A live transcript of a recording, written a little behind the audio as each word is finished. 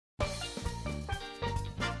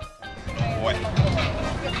boy.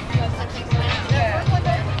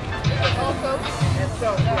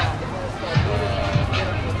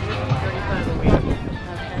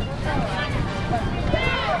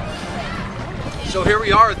 So here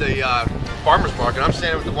we are at the farmer's market. I'm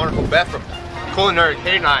standing with the wonderful Beth from Culinary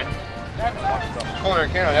Canine. Culinary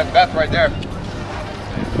Canine, that's Beth right there.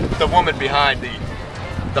 The woman behind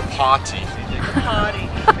the potty. Potty.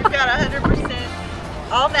 We've got 100%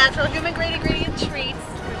 all natural human-grade ingredient treats.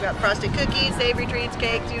 We've got frosted cookies, savory treats,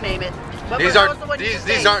 cakes, you name it. These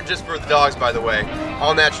aren't just for the dogs, by the way.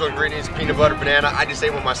 All natural ingredients, peanut butter, banana. I just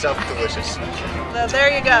ate one myself. It's delicious. So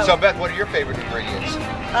there you go. So Beth, what are your favorite ingredients?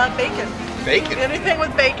 Bacon. Bacon? Anything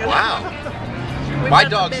with bacon. Wow. My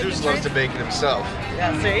dog Zeus loves to bacon himself.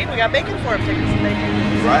 Yeah, see? We got bacon for him. Take some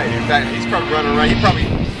bacon. Right. In fact, he's probably running around.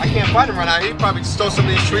 I can't find him right now. He probably stole some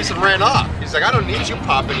of these treats and ran off. He's like, I don't need you,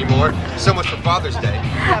 Pop, anymore. So much for Father's Day.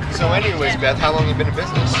 Yep. So anyways, Beth, how long have you been in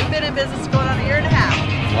business? We've been in business going on 1.5 years.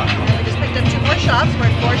 Wow. And we just picked up 2 more shops. We're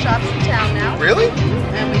in 4 shops in town now. Really?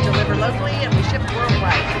 And we deliver locally and we ship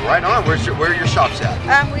worldwide. Right on. Where are your shops at?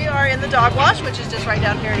 We are in the Dog Wash, which is just right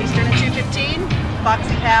down here at Eastern and 215.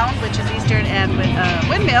 Foxy Pound, which is Eastern and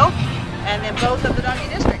Windmill. And then both of the doggy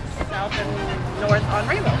districts, south and north on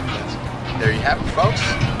Rainbow. There you have it, folks.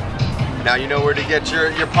 Now you know where to get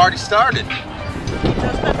your party started. Keep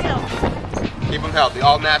those pups healthy. Keep them healthy.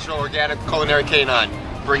 All natural, organic, Culinary Canine.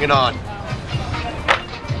 Bring it on. You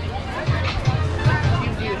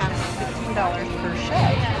do have $15 per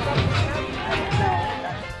shed.